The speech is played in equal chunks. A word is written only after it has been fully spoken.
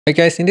Hey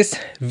guys, in this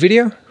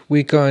video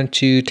we're going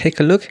to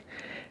take a look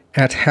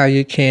at how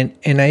you can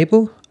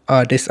enable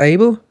or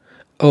disable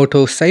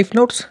auto save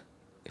notes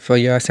for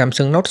your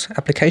Samsung Notes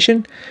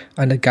application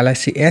on the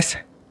Galaxy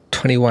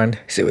S21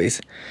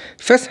 series.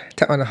 First,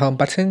 tap on the home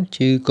button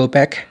to go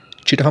back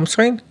to the home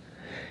screen,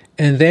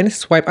 and then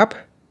swipe up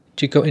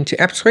to go into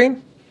app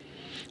screen.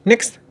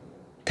 Next,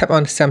 tap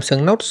on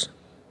Samsung Notes.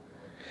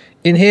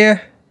 In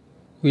here,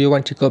 we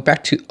want to go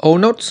back to All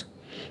Notes,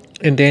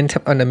 and then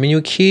tap on the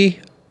menu key.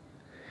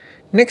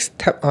 Next,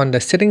 tap on the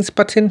settings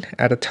button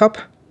at the top,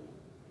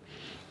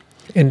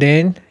 and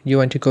then you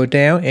want to go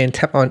down and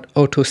tap on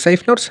auto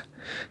save notes.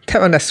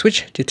 Tap on that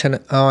switch to turn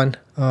it on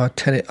or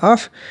turn it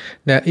off.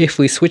 Now if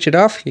we switch it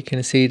off, you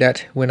can see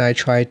that when I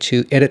try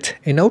to edit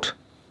a note,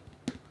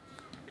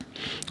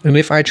 and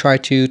if I try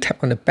to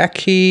tap on the back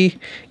key,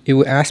 it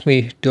will ask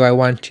me, do I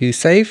want to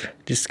save,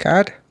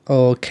 discard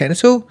or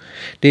cancel?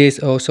 There's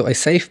also a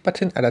save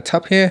button at the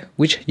top here,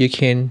 which you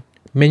can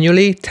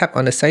manually tap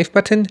on the save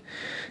button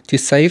to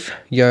save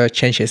your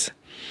changes.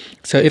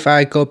 So if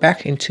I go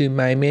back into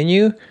my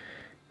menu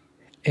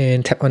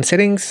and tap on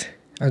settings,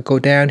 I'll go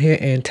down here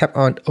and tap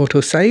on auto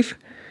save.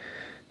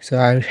 So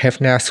I have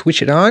now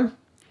switched it on.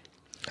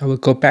 I will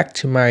go back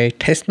to my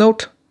test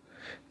note,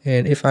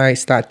 and if I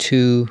start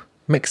to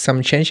make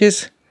some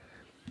changes,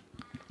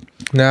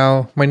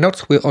 now my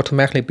notes will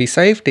automatically be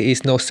saved. There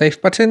is no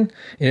save button,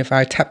 and if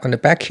I tap on the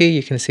back key,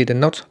 you can see the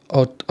notes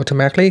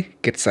automatically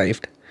get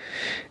saved.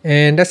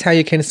 And that's how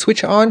you can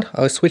switch on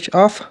or switch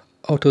off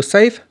auto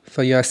save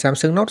for your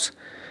Samsung Notes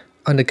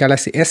on the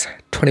Galaxy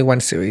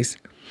S21 series.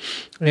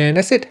 And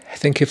that's it.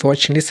 Thank you for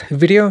watching this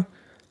video.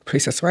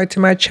 Please subscribe to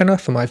my channel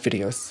for more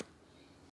videos.